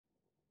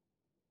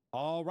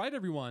All right,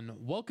 everyone,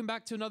 welcome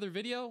back to another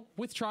video.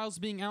 With Trials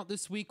being out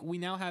this week, we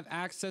now have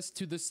access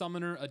to the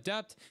Summoner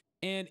Adept.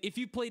 And if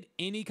you played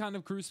any kind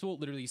of Crucible,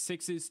 literally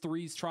 6s,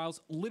 3s, Trials,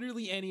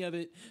 literally any of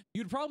it,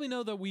 you'd probably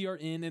know that we are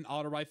in an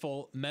auto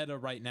rifle meta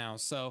right now.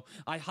 So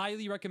I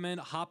highly recommend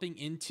hopping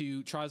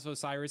into Trials of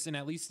Osiris and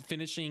at least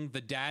finishing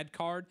the dad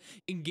card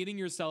and getting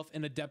yourself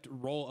an adept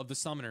role of the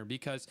Summoner,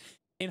 because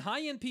in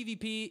high-end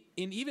PvP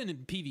and even in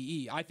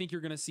PvE, I think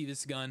you're going to see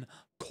this gun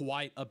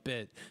quite a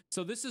bit.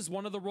 So this is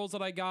one of the roles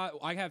that I got.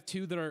 I have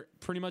two that are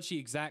pretty much the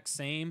exact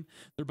same.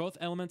 They're both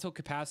elemental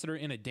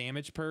capacitor and a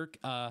damage perk.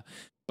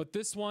 But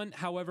this one,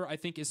 however, I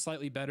think is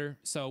slightly better.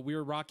 So we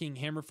were rocking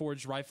hammer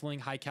forged rifling,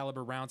 high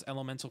caliber rounds,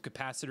 elemental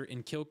capacitor,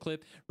 and kill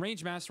clip,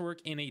 range masterwork,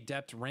 and a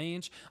depth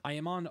range. I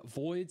am on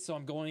void, so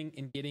I'm going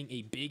and getting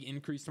a big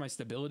increase to my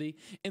stability.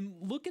 And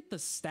look at the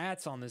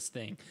stats on this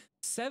thing: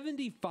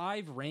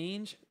 75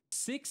 range,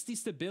 60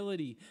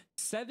 stability,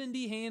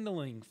 70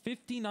 handling,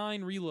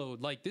 59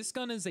 reload. Like, this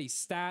gun is a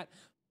stat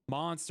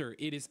monster.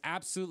 It is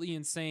absolutely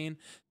insane.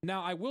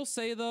 Now, I will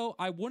say though,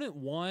 I wouldn't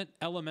want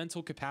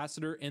elemental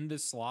capacitor in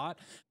this slot.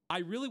 I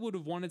really would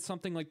have wanted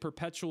something like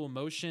perpetual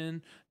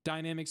motion,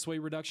 dynamic sway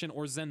reduction,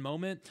 or Zen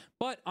moment,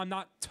 but I'm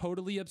not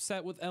totally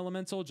upset with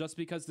elemental just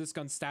because this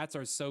gun's stats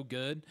are so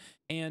good.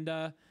 And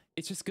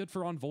it's just good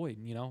for on void,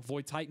 you know,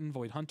 void titan,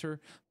 void hunter,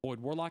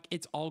 void warlock.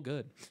 It's all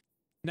good.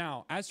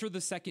 Now, as for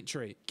the second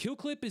trait, kill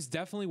clip is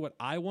definitely what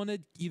I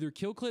wanted. Either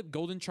kill clip,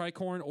 golden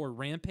tricorn, or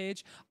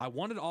rampage. I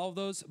wanted all of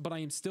those, but I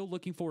am still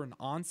looking for an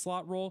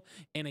onslaught roll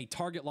and a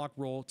target lock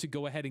roll to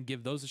go ahead and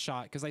give those a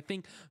shot, because I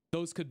think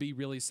those could be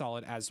really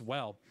solid as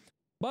well.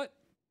 But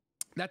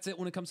that's it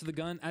when it comes to the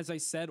gun. As I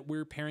said,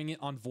 we're pairing it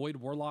on void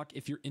warlock.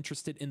 If you're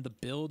interested in the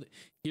build,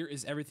 here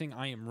is everything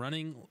I am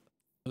running.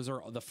 Those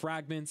are the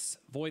fragments,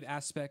 void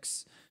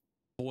aspects,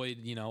 void,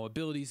 you know,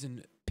 abilities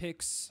and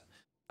picks.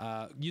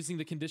 Using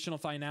the conditional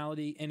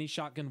finality, any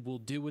shotgun will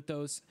do with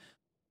those.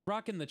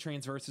 Rocking the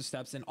transversive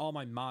steps, and all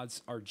my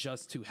mods are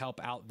just to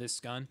help out this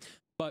gun.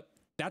 But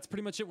that's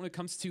pretty much it when it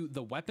comes to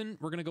the weapon.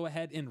 We're going to go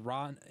ahead and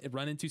run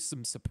into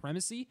some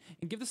supremacy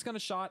and give this gun a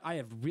shot. I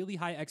have really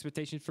high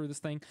expectations for this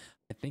thing.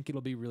 I think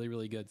it'll be really,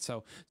 really good.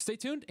 So stay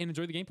tuned and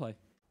enjoy the gameplay.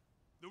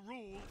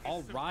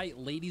 All right,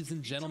 ladies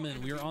and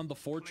gentlemen, we are on the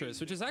Fortress,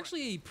 which is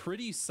actually a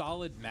pretty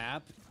solid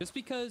map, just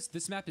because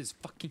this map is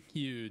fucking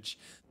huge.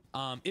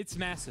 It's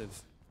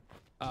massive.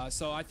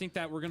 So I think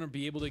that we're going to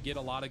be able to get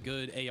a lot of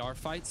good AR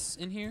fights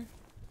in here.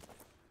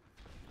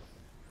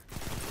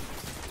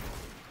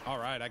 All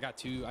right, I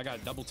got a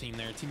double team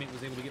there. Teammate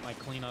was able to get my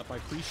cleanup. I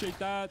appreciate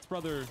that,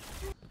 brother.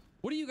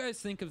 What do you guys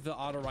think of the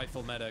auto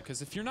rifle meta?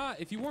 Because if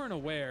you weren't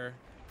aware,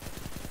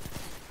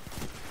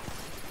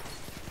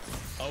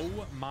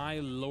 oh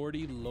my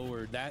lordy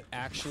lord, that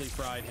actually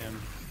fried him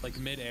like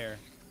midair.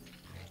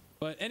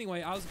 But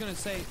anyway, I was going to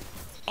say,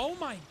 oh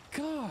my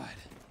God.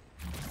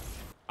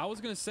 I was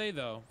going to say,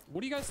 though,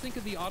 what do you guys think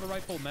of the auto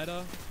rifle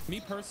meta?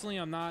 Me personally,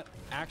 I'm not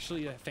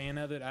actually a fan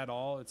of it at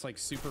all. It's like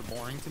super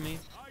boring to me.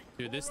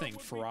 Dude, this thing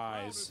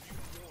fries.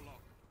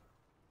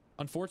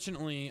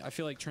 Unfortunately, I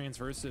feel like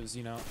transversives,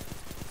 you know,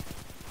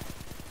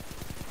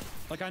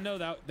 like, I know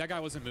that guy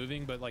wasn't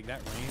moving, but like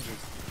that range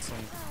is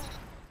insane.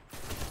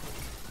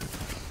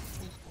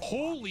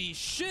 Holy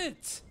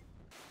shit.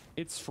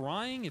 It's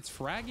frying. It's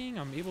fragging.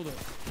 I'm able to. All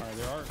right,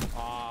 there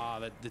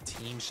are. The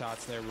team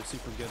shots there were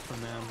super good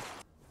from them.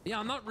 Yeah,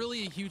 I'm not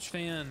really a huge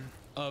fan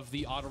of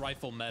the auto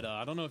rifle meta.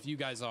 I don't know if you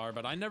guys are,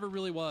 but I never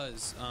really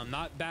was.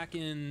 Not back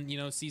in, you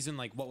know, season,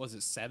 like, what was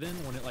it, 7,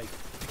 when it like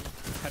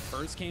had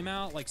first came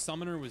out. Like,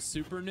 Summoner was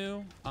super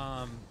new.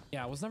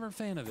 Yeah, I was never a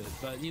fan of it,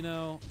 but you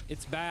know,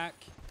 it's back.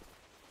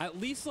 At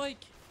least, like,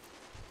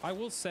 I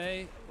will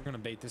say, we're gonna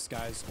bait this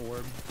guy's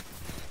orb.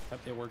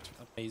 It worked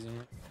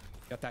amazingly.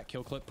 Got that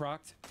kill clip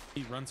procced.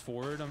 He runs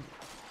forward.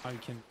 I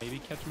can maybe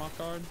catch him off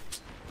guard.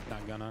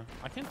 Not gonna.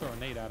 I can throw a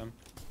nade at him.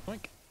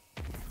 Boink.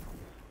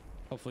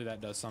 Hopefully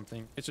that does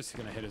something. It's just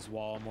gonna hit his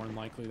wall more than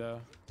likely, though.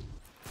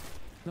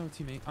 No,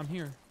 teammate, I'm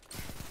here.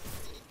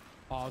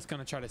 Oh, I was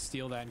gonna try to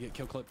steal that and get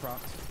kill clip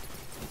propped.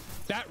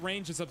 That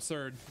range is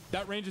absurd.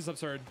 That range is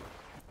absurd.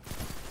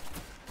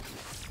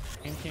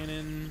 Hand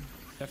cannon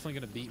definitely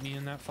gonna beat me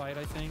in that fight,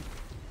 I think.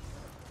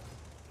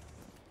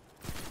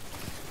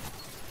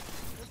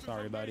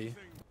 Sorry, buddy.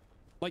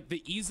 Like,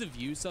 the ease of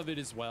use of it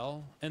as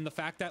well, and the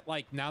fact that,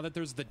 like, now that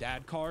there's the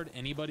dad card,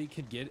 anybody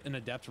can get an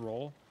adept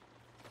role.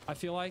 I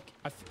feel like,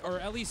 or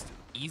at least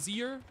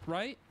easier,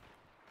 right?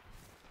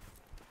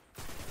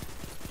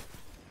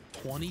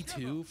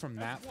 22 from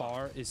that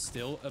far is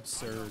still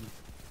absurd.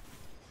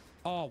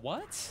 Oh,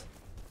 what?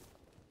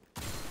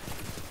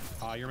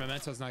 Your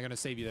memento's not going to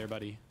save you there,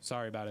 buddy.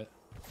 Sorry about it.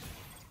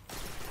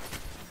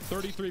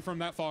 33 from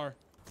that far.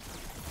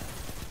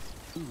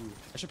 Ooh,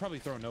 I should probably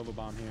throw a Nova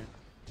Bomb here.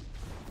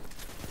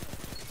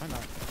 I'm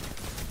not.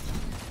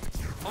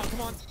 Oh,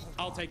 come on.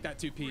 I'll take that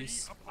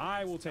 2-piece.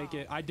 I will take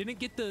it. I didn't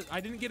get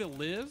a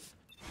live,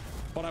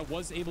 but I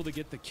was able to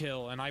get the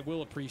kill, and I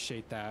will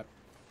appreciate that.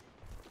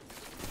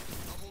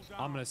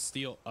 I'm gonna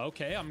steal.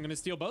 Okay, I'm gonna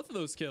steal both of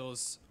those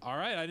kills. All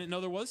right, I didn't know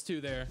there was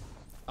 2 there.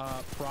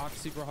 proc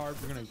super hard.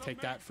 We're gonna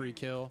take that free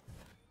kill.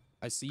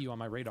 I see you on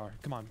my radar.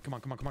 Come on, come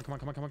on, come on, come on, come on,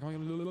 come on, come on, come on.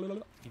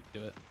 You can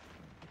do it.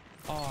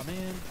 Oh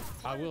man,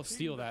 I will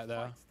steal that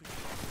though.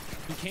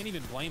 You can't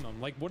even blame him.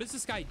 Like, what does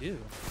this guy do?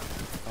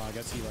 Oh, I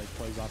guess he like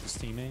plays off his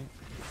teammate.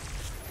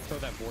 Throw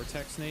that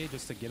vortex nade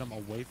just to get him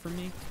away from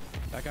me.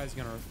 That guy's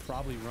gonna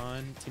probably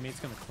run. Teammate's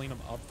gonna clean him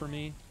up for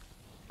me.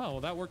 Oh,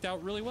 well, that worked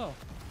out really well.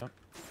 Yep.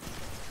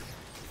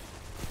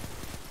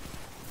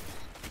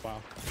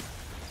 Wow.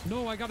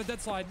 No, I got a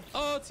dead slide.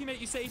 Oh, teammate,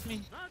 you saved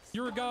me.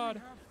 You're a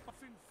god.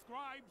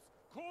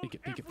 Peek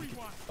it, peek it, peek it.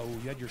 Oh,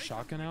 you had your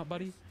shotgun out,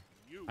 buddy?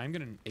 I'm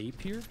gonna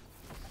ape here.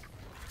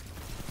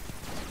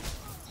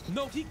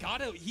 No, he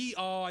got it.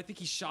 Oh, I think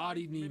he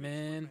shotted me,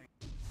 man.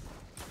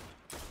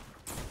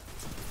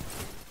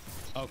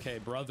 Okay,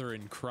 brother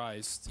in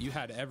Christ. You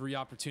had every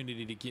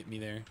opportunity to get me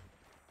there.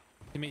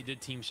 Teammate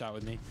did team shot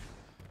with me.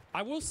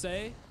 I will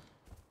say,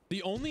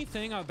 the only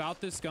thing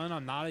about this gun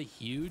I'm not a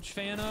huge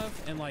fan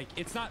of, and like,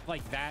 it's not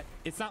like that.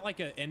 It's not like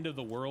an end of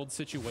the world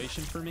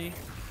situation for me.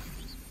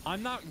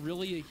 I'm not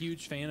really a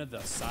huge fan of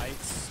the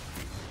sights.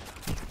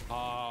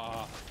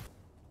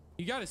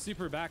 You got to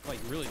super back like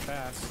really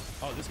fast.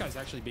 Oh, this guy's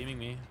actually beaming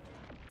me.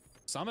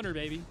 Summoner,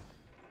 baby.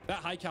 That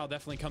high cal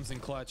definitely comes in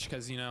clutch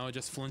because, you know, it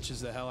just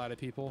flinches the hell out of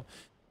people.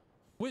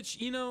 Which,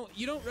 you know,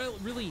 you don't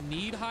really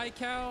need high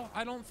cal,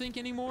 I don't think,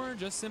 anymore.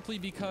 Just simply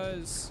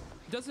because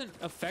it doesn't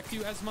affect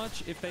you as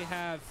much if they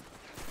have,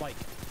 like,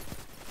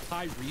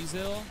 high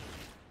resil.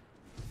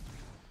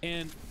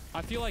 And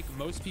I feel like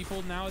most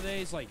people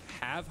nowadays, like,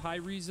 have high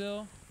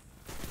resil.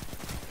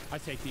 I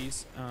take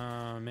these.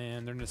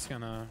 Man, we're just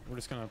gonna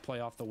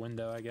play off the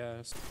window, I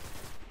guess.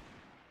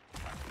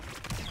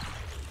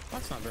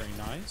 That's not very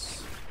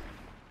nice.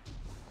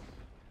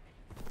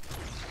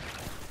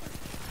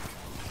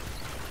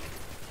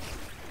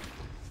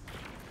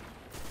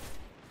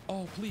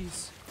 Oh,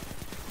 please.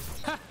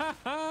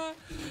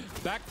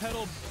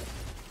 Backpedal.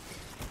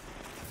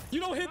 You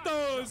don't hit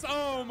those.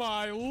 Oh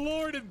my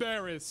Lord,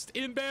 embarrassed.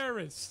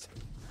 Embarrassed.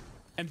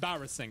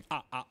 Embarrassing.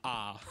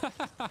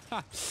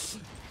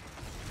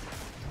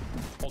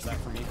 Hold that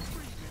for me.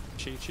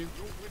 Cheat you.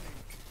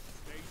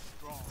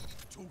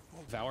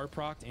 Valor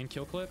procced and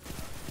kill clip.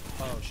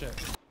 Oh shit.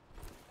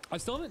 I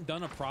still haven't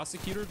done a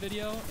prosecutor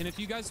video, and if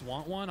you guys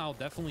want one, I'll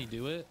definitely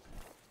do it.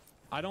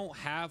 I don't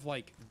have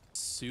like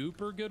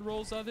super good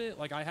rolls of it.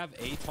 Like I have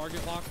a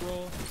target lock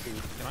roll.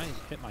 Dude, can I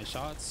hit my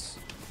shots?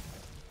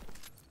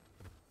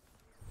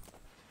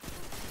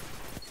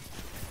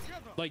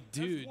 Like,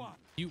 dude,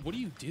 what do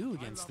you do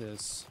against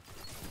this?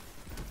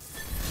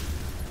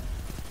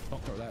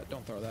 Don't throw that.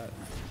 Don't throw that.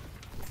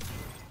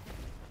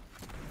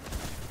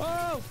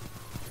 Oh!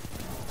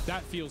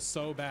 That feels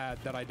so bad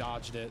that I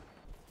dodged it.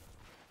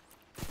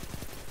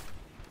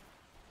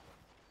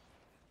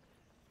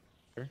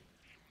 Sure.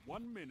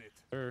 1 minute.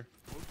 Sure.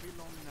 Won't be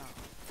long now.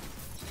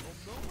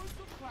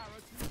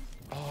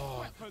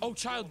 Oh, oh,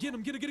 child, get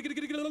him, get him, get him, get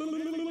him, get him, get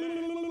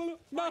him.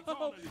 No,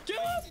 get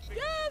him.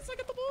 Yes, I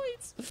got the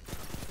points.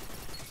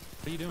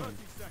 What are you doing? 30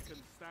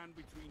 seconds stand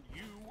between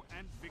you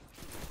and victory.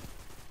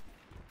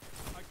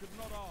 I could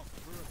not ask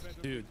for a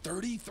better. Dude,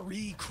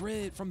 33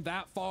 crit from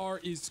that far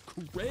is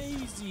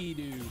crazy,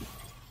 dude.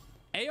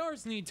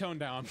 ARs need toned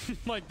down.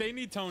 Like, they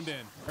need toned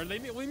in. Or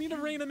we need to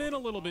rein them in a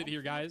little bit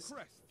here, guys.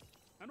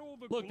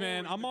 Look,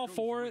 man, I'm all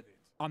for it.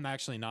 I'm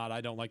actually not.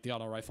 I don't like the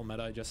auto rifle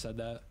meta. I just said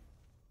that.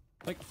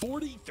 Like,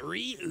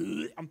 43?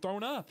 Ugh, I'm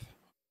throwing up.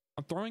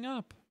 I'm throwing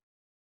up.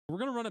 We're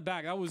going to run it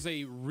back. That was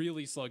a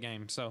really slow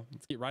game. So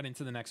let's get right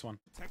into the next one.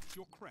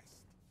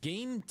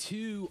 Game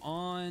 2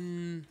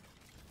 on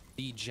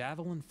the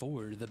Javelin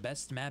 4, the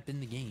best map in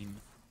the game.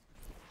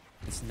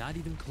 It's not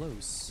even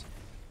close.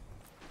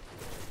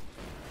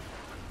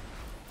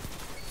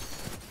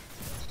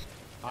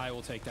 I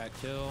will take that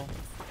kill.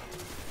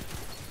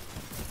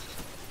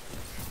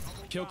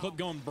 Kill clip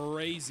going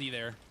brazy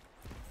there.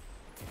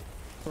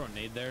 Throw a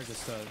nade there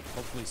just to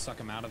hopefully suck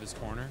him out of his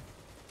corner.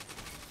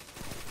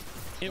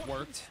 It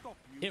worked.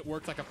 It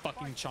worked like a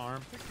fucking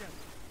charm.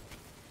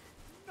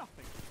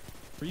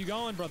 Where you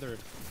going, brother?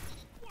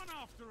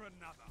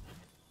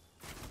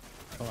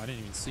 Oh, I didn't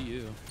even see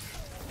you.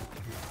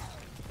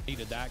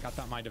 Needed that. Got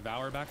that my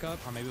Devour back up.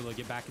 I'm able to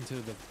get back into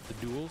the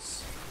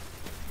duels.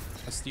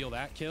 I steal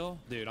that kill.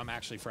 Dude, I'm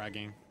actually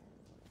fragging.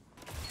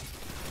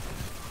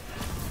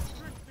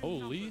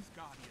 Holy.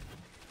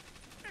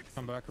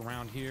 Come back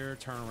around here.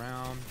 Turn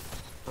around.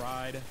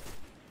 Fried.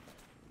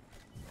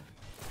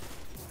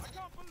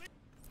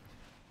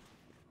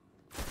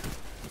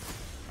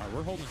 Alright,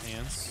 we're holding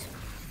hands.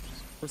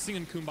 We're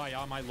singing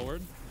Kumbaya, my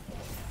lord.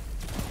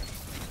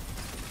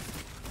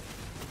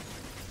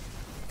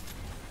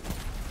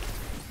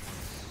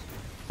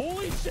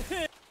 Holy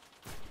shit!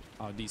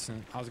 Oh,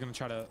 decent. I was gonna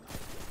try to...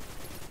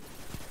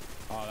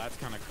 Oh, that's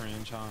kind of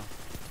cringe, huh?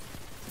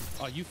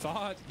 Oh, you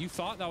thought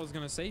that was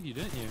gonna save you,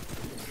 didn't you?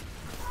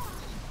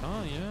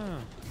 Oh, yeah.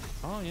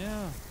 Oh,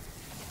 yeah.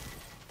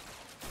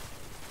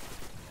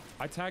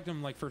 I tagged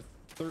him like for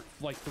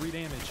like 3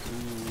 damage.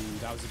 Ooh,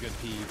 that was a good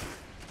peek.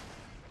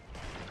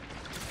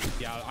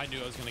 Yeah, I knew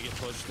I was gonna get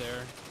pushed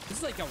there. This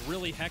is like a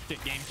really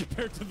hectic game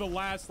compared to the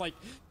last like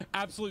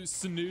absolute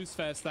snooze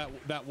fest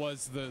that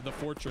was the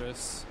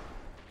fortress.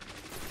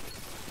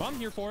 Well, I'm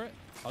here for it.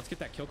 Let's get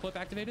that kill clip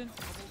activated.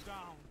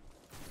 Down.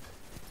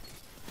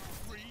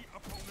 3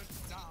 opponents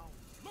down.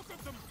 Look at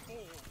them fall.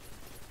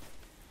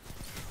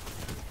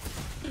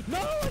 No,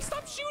 I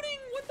stopped shooting.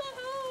 What the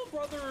hell,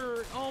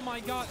 brother? Oh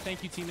my god.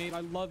 Thank you, teammate. I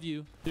love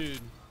you, dude.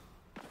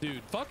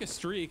 Dude, fuck a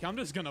streak. I'm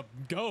just gonna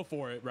go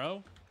for it,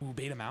 bro. Ooh,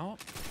 bait him out.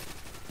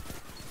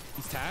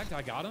 He's tagged.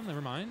 I got him.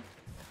 Never mind.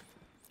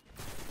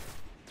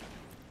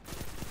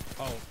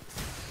 Oh.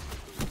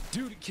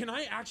 Dude, can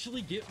I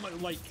actually get my,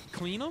 like,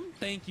 clean him?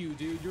 Thank you,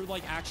 dude. You're,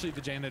 like, actually the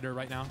janitor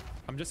right now.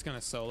 I'm just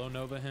gonna solo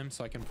Nova him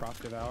so I can proc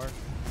devour.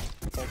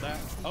 Hold that.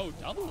 Oh,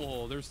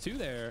 double. There's 2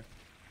 there.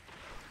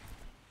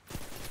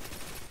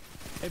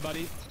 Hey,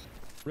 buddy.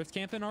 Rift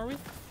camping, are we?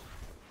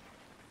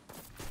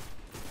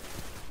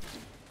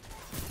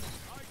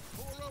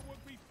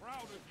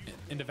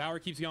 And devour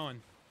keeps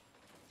going.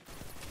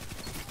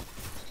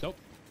 Nope.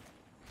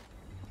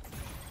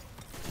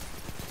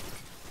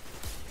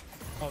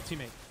 Oh,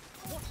 teammate.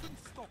 What can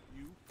stop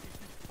you if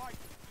you fight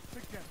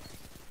together?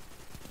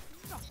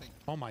 Nothing.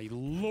 Oh my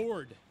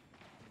lord.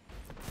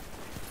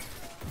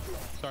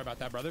 Sorry about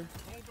that, brother.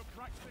 Call the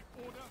Praxic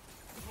Order,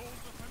 call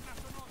the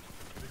Panathenon,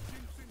 the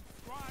Ginseng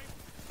Scribe,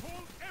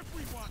 call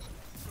everyone.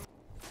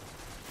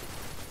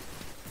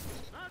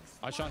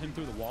 I shot him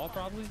through the wall,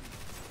 probably.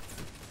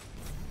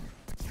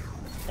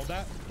 Hold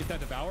that. Get that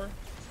devour.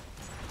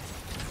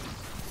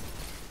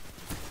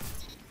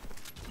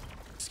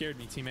 Scared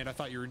me, teammate. I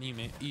thought you were an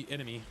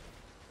enemy.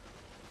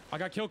 I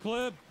got kill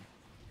clip.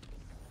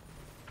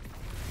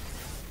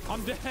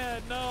 I'm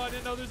dead. No, I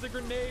didn't know there's a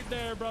grenade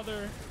there,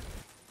 brother.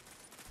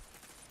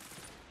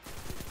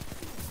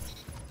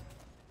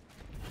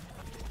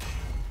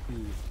 Ooh.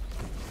 You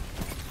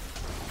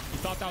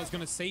thought that was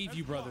gonna save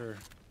you, brother.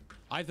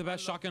 I have the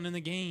best shotgun in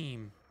the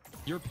game.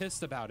 You're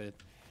pissed about it.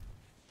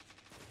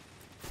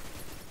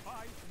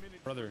 5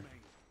 minutes Brother. remain.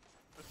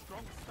 A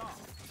strong start.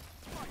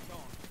 Fight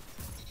on.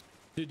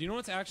 Dude, you know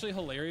what's actually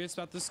hilarious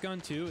about this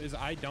gun too is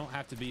I don't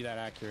have to be that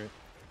accurate.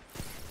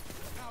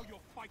 Now you're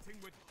fighting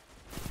with.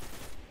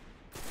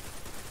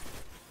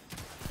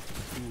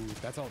 Ooh,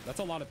 that's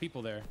a lot of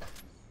people there.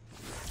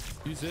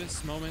 Use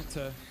this moment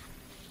to.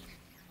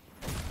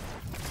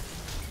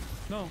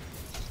 No.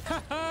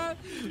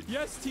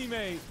 Yes,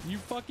 teammate. You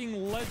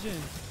fucking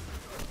legend.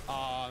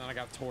 Oh, and then I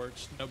got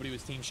torched. Nobody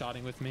was team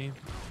shotting with me.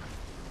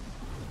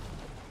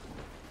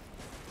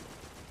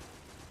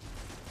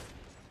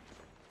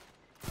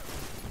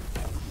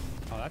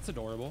 Oh, that's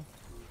adorable.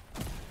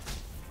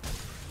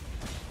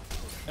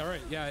 All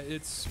right, yeah,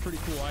 it's pretty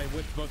cool. I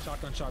whipped both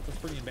shotgun shots. That's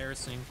pretty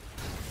embarrassing.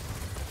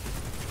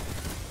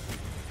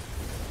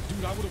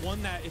 Dude, I would have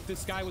won that if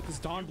this guy with his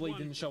Dawnblade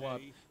didn't show up.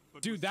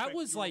 Dude, that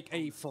was like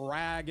a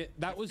frag.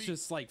 That was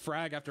just like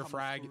frag after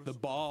frag. The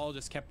ball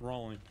just kept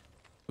rolling.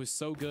 It was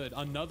so good.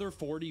 Another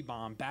 40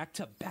 bomb back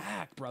to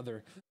back,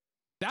 brother.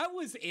 That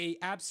was a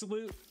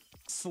absolute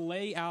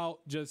slay out.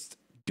 Just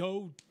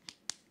go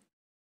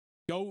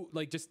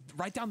like just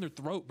right down their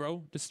throat,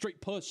 bro. Just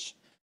straight push.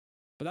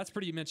 But that's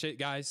pretty much it,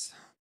 guys.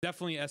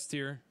 Definitely S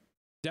tier.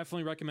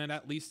 Definitely recommend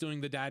at least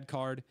doing the dad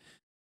card,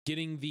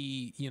 getting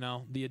the, you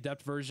know, the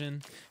adept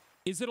version.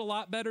 Is it a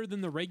lot better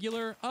than the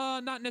regular?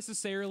 Not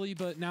necessarily,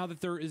 but now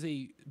that there is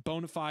a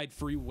bona fide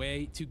free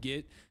way to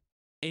get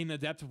an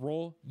adept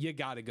role, you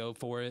gotta go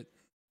for it.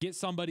 Get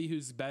somebody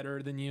who's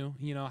better than you,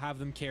 you know, have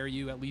them carry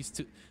you at least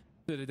to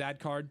the dad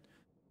card,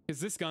 because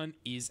this gun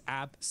is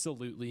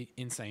absolutely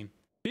insane.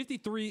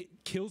 53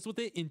 kills with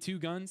it in 2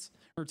 guns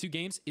or 2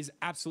 games is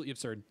absolutely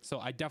absurd.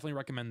 So I definitely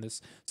recommend this.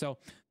 So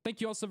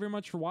thank you all so very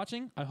much for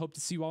watching. I hope to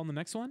see you all in the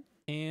next one,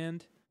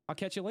 and I'll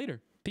catch you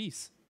later.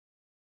 Peace.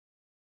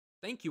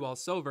 Thank you all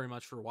so very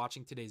much for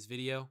watching today's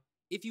video.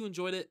 If you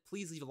enjoyed it,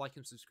 please leave a like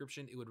and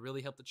subscription. It would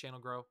really help the channel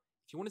grow.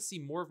 If you want to see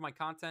more of my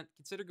content,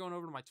 consider going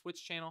over to my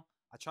Twitch channel.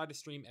 I try to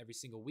stream every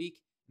single week,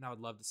 and I would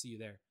love to see you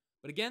there.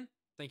 But again,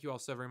 thank you all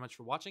so very much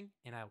for watching,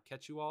 and I will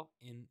catch you all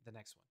in the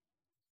next one.